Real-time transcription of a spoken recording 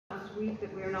week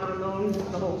that we are not alone.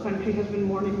 The whole country has been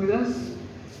mourning with us,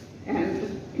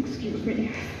 and, excuse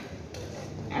me,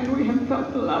 and we have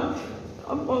felt the love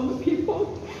of all the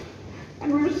people,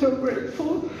 and we're so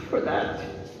grateful for that.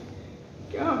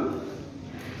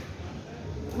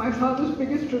 My father's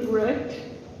biggest regret,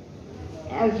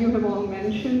 as you have all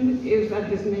mentioned, is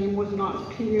that his name was not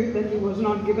clear, that he was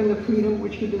not given the freedom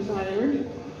which he desired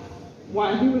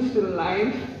while he was still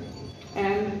alive.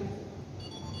 And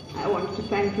I want to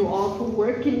thank you all for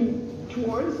working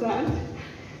towards that.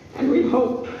 And we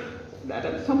hope that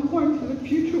at some point in the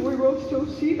future we will still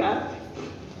see that.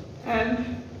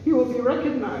 And he will be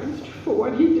recognized for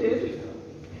what he did,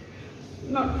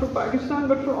 not for Pakistan,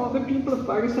 but for all the people of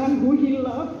Pakistan who he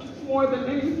loved more than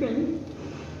anything.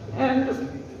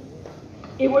 And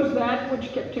it was that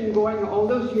which kept him going all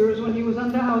those years when he was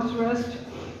under house arrest,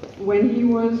 when he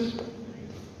was,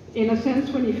 in a sense,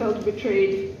 when he felt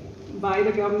betrayed by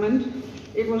the government.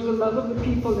 It was the love of the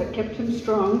people that kept him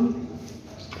strong.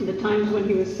 The times when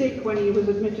he was sick, when he was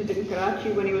admitted in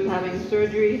Karachi, when he was having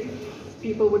surgery,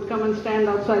 people would come and stand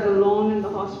outside the lawn in the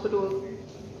hospital.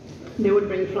 They would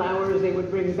bring flowers, they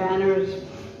would bring banners,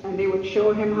 and they would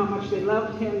show him how much they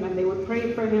loved him, and they would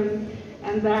pray for him.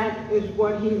 And that is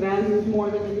what he valued more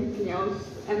than anything else.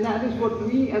 And that is what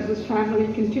we as his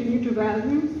family continue to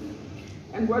value.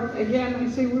 And what, again, I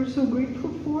say we're so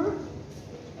grateful for.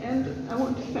 And I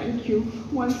want to thank you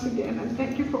once again. And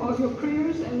thank you for all your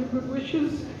prayers and your good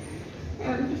wishes,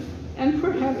 and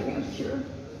for having us here.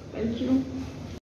 Thank you.